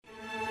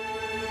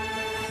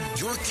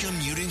You're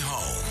commuting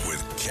home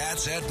with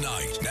Cats at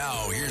Night.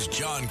 Now, here's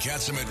John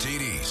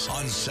Catsimatidis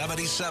on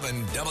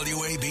 77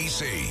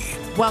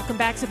 WABC. Welcome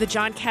back to the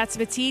John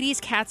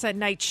Catsimatidis Cats at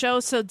Night show.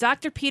 So,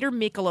 Dr. Peter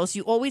Mikolos,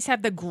 you always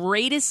have the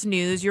greatest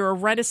news. You're a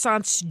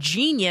Renaissance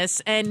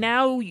genius, and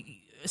now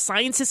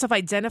scientists have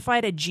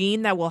identified a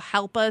gene that will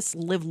help us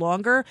live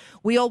longer.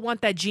 We all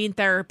want that gene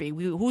therapy.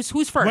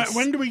 Who's first?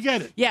 When do we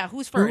get it? Yeah,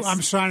 who's first?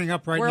 I'm signing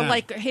up right now. We're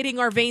like hitting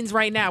our veins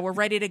right now. We're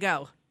ready to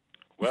go.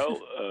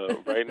 Well,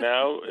 right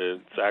now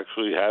it's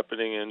actually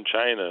happening in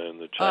China, and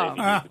the Chinese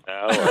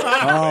now.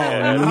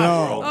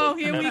 Oh,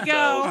 here we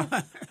go.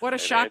 What a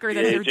shocker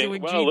that they're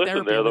doing gene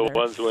therapy. They're the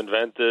ones who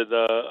invented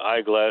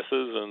eyeglasses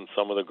and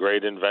some of the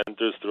great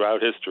inventors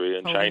throughout history.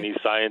 And Chinese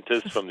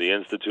scientists from the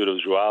Institute of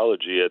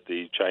Zoology at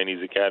the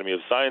Chinese Academy of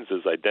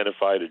Sciences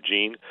identified a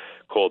gene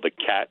called the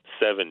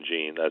CAT7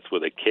 gene. That's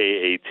with a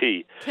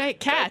K-A-T.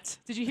 Cat.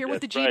 Did you hear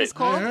what the gene is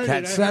called?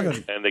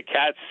 CAT7. And the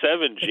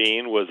CAT7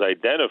 gene was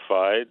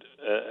identified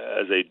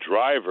as a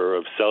driver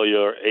of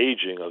cellular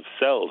aging of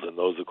cells, and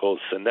those are called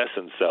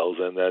senescent cells,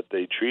 and that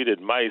they treated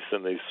mice,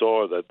 and they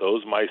saw that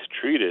those mice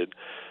treated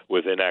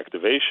with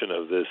inactivation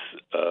of this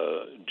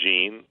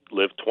gene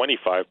lived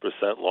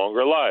 25%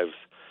 longer lives.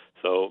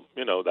 So,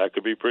 that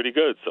could be pretty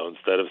good. So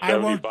instead of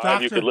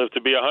 75, you could live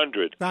to be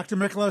 100. Dr.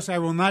 Mikolos, I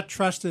will not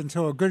trust it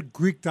until a good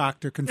Greek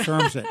doctor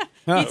confirms it.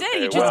 He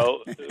did.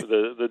 Well,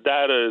 the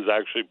data is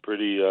actually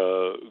pretty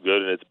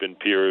good, and it's been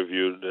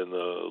peer-reviewed in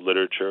the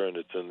literature, and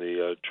it's in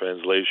the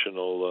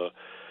translational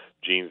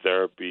gene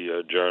therapy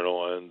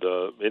journal. And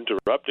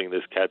interrupting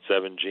this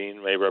CAT7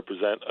 gene may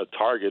represent a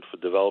target for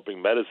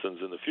developing medicines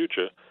in the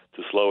future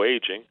to slow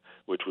aging,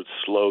 which would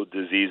slow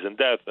disease and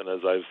death. And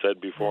as I've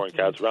said before in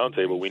Cats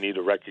Roundtable, we need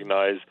to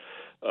recognize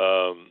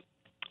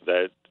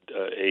that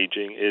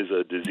aging is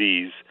a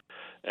disease,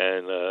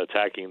 and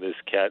attacking this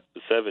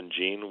CAT7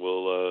 gene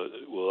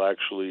will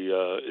actually,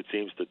 it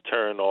seems to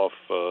turn off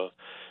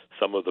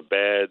some of the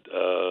bad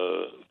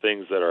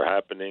things that are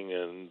happening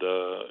and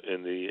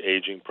in the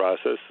aging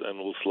process, and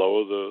will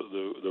slow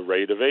the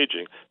rate of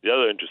aging. The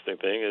other interesting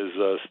thing is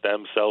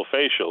stem cell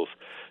facials.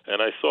 And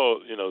I saw,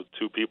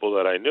 two people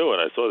that I knew, and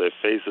I saw their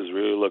faces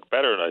really look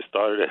better, and I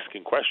started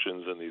asking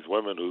questions, and these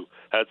women who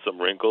had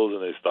some wrinkles,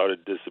 and they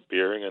started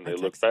disappearing, and they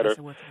looked better,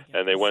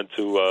 and they went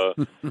to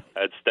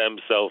at stem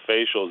cell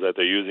facials that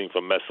they're using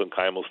for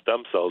mesenchymal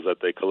stem cells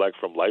that they collect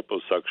from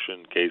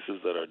liposuction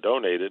cases that are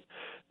donated.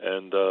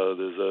 And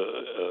there's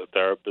a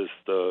therapist,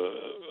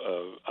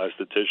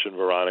 esthetician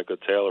Veronica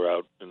Taylor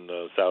out in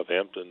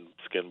Southampton,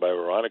 Skin by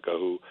Veronica,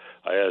 who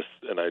I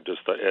asked, and I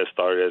just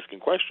started asking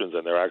questions,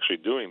 and they're actually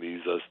doing these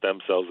stem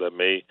cells that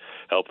may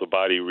help the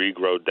body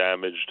regrow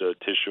damaged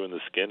tissue in the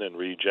skin and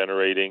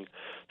regenerating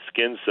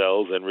skin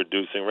cells and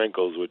reducing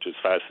wrinkles, which is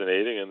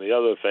fascinating. And the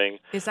other thing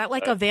is that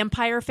like a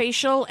vampire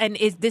facial, and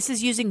this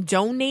is using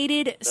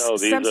donated stem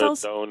cells? No,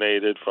 these are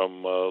donated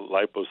from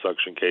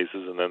liposuction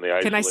cases, and then they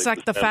isolate. Can I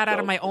suck the fat out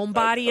of my own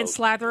body and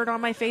slather it on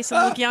my face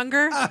and look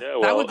younger?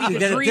 That would be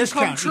the dream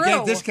come true. You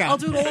get a discount. I'll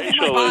do it all over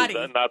my body.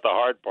 Is not the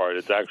hard part.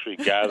 It's actually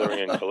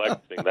gathering and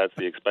collecting. That's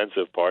the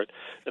expensive part.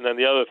 And then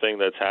the other thing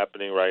that's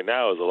happening right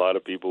now is a lot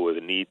of people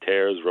with knee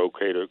tears,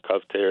 rotator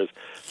cuff tears,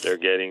 they're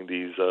getting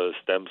these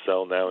stem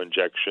cell now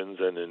injections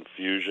and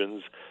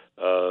infusions.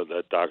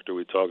 That doctor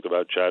we talked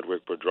about,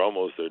 Chadwick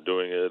Prodromos, they're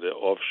doing it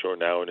offshore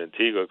now in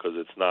Antigua because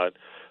it's not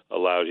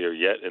allowed here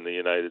yet in the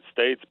United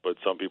States, but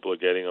some people are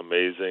getting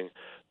amazing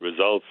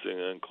results,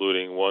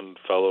 including one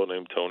fellow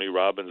named Tony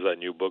Robbins, that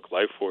new book,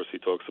 Life Force. He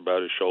talks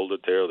about his shoulder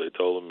tear. They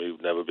told him he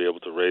would never be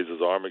able to raise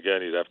his arm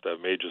again. He'd have to have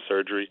major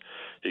surgery.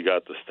 He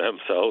got the stem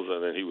cells,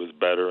 and then he was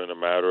better in a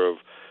matter of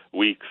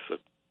weeks.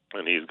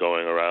 And he's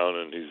going around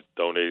and he's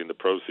donating the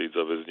proceeds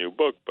of his new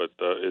book. But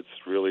it's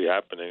really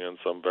happening, and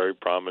some very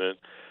prominent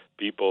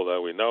people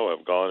that we know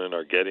have gone and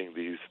are getting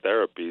these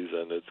therapies,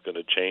 and it's going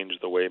to change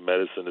the way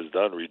medicine is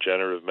done.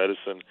 Regenerative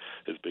medicine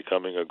is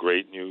becoming a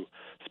great new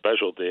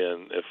specialty,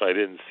 and if I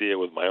didn't see it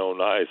with my own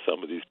eyes,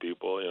 some of these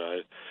people,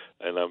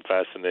 and I'm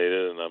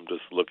fascinated, and I'm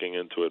just looking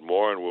into it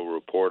more, and we'll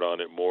report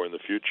on it more in the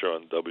future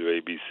on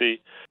WABC,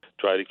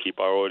 try to keep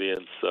our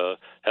audience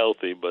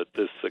healthy. But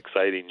this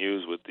exciting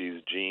news with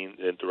these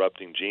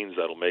interrupting genes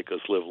that'll make us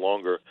live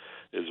longer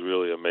is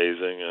really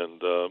amazing,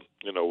 and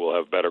we'll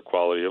have better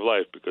quality of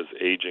life because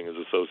aging is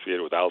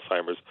associated with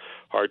Alzheimer's,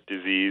 heart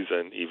disease,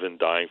 and even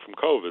dying from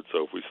COVID.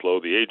 So if we slow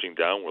the aging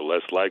down, we're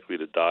less likely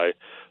to die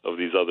of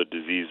these other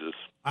diseases.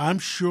 I'm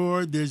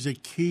sure there's a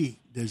key.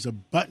 There's a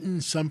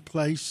button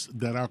someplace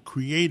that our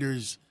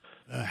creators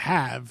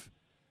have,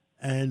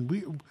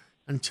 and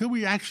until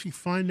we actually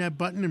find that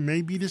button, and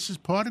maybe this is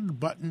part of the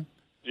button.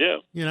 Yeah.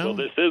 Well,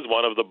 this is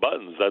one of the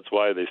buttons. That's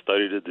why they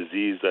studied a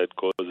disease that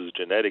causes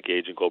genetic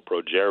aging called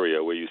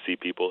progeria, where you see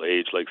people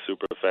age like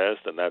super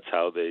fast, and that's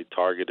how they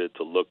targeted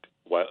to look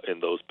in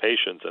those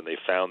patients, and they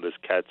found this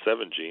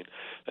KAT7 gene.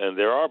 And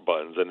there are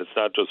buttons, and it's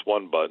not just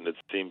one button. It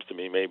seems to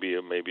me maybe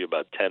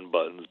about 10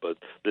 buttons, but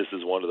this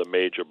is one of the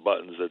major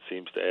buttons that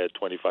seems to add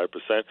 25%.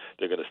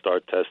 They're going to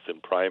start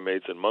testing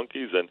primates and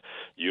monkeys and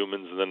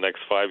humans in the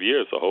next 5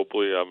 years. So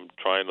hopefully I'm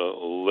trying to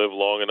live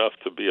long enough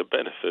to be a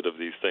benefit of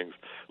these things.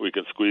 We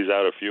can squeeze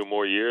out a few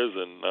more years.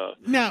 And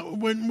now,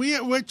 when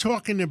we're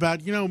talking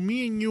about,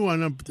 me and you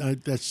on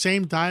the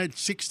same diet,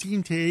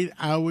 16 to 8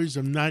 hours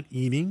of not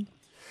eating.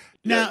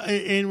 Now,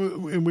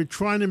 and we're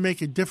trying to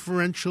make a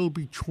differential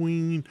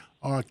between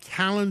our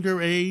calendar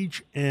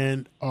age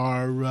and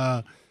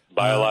our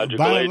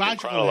biological age and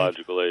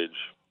chronological age.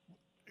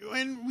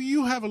 And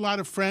you have a lot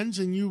of friends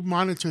and you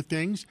monitor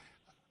things.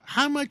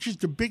 How much is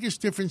the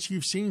biggest difference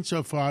you've seen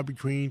so far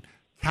between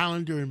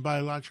calendar and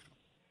biological?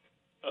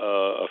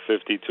 A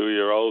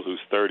 52-year-old who's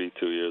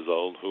 32 years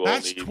old who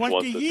only eats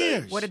once a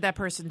day. What did that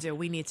person do?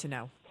 We need to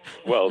know.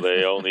 Well,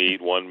 they only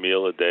eat one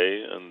meal a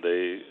day, and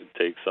they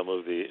take some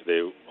of the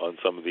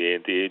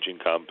anti-aging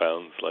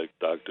compounds like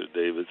Dr.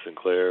 David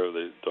Sinclair.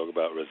 They talk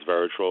about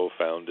resveratrol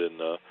found in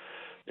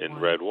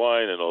red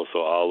wine, and also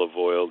olive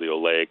oil. The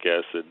oleic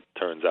acid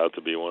turns out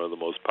to be one of the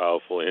most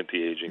powerful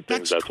anti-aging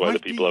things. That's why the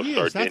people of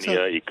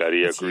Sardinia,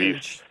 Icaria,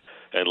 Greece,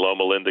 and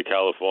Loma Linda,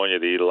 California,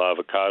 they eat a lot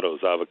of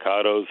avocados.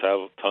 Avocados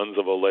have tons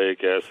of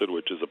oleic acid,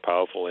 which is a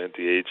powerful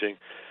anti-aging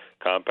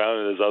compound,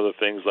 and there's other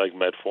things like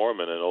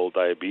metformin, an old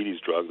diabetes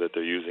drug that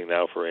they're using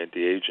now for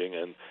anti-aging,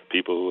 and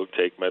people who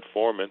take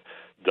metformin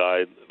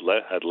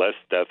had less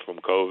death from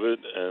COVID,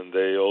 and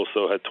they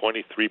also had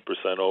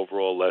 23%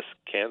 overall less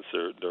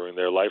cancer during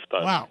their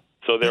lifetime. Wow.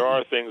 So there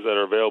are things that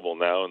are available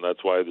now, and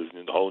that's why there's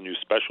a whole new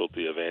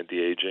specialty of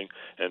anti-aging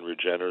and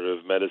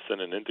regenerative medicine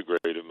and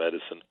integrative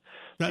medicine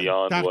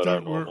beyond what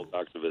our normal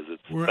doctor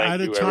visits. We're Thank out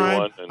of you,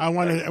 time. everyone, I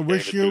want to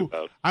wish you.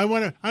 I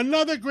want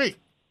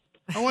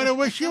to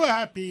wish you a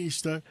happy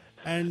Easter,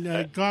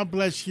 and God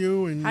bless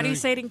you. And how do you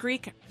say it in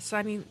Greek? So,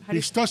 I mean,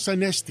 Christos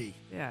Anesti.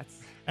 Yeah.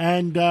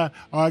 And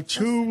our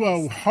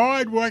two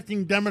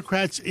hard-working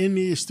Democrats in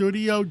the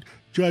studio,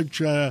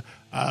 Judge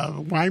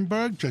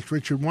Weinberg, Judge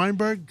Richard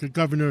Weinberg,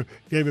 Governor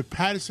David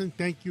Paterson.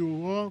 Thank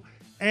you all.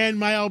 And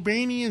my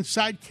Albanian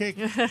sidekick,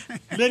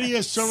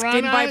 Lydia Serrano.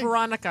 Skin by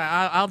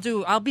Veronica. I'll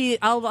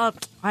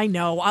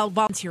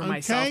volunteer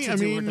myself to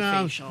do the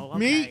facial.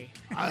 Me?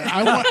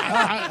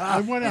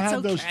 I want to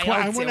have those.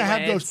 I want to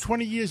have those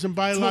 20 years in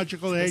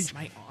biological age.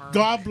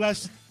 God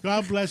bless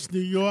New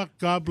York.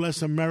 God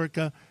bless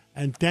America.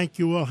 And thank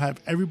you all.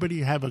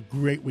 Everybody have a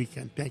great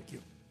weekend. Thank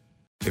you.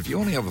 If you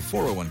only have a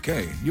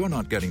 401k, you're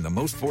not getting the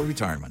most for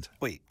retirement.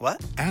 Wait,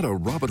 what? Add a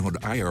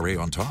Robinhood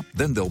IRA on top,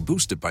 then they'll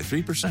boost it by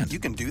 3%. You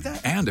can do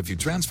that? And if you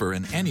transfer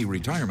in any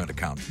retirement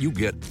account, you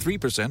get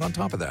 3% on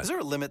top of that. Is there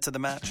a limit to the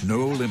match?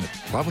 No limit.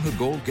 Robinhood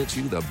Gold gets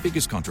you the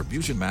biggest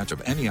contribution match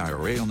of any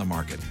IRA on the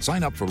market.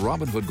 Sign up for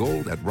Robinhood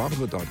Gold at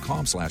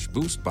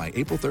Robinhood.com/boost by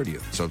April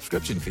 30th.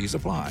 Subscription fees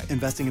apply.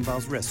 Investing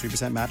involves risk.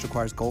 3% match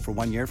requires gold for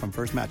 1 year from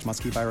first match.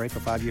 Must keep IRA for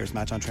 5 years.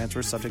 Match on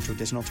transfers subject to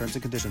additional terms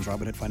and conditions.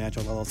 Robinhood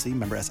Financial LLC,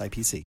 member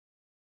SIPC.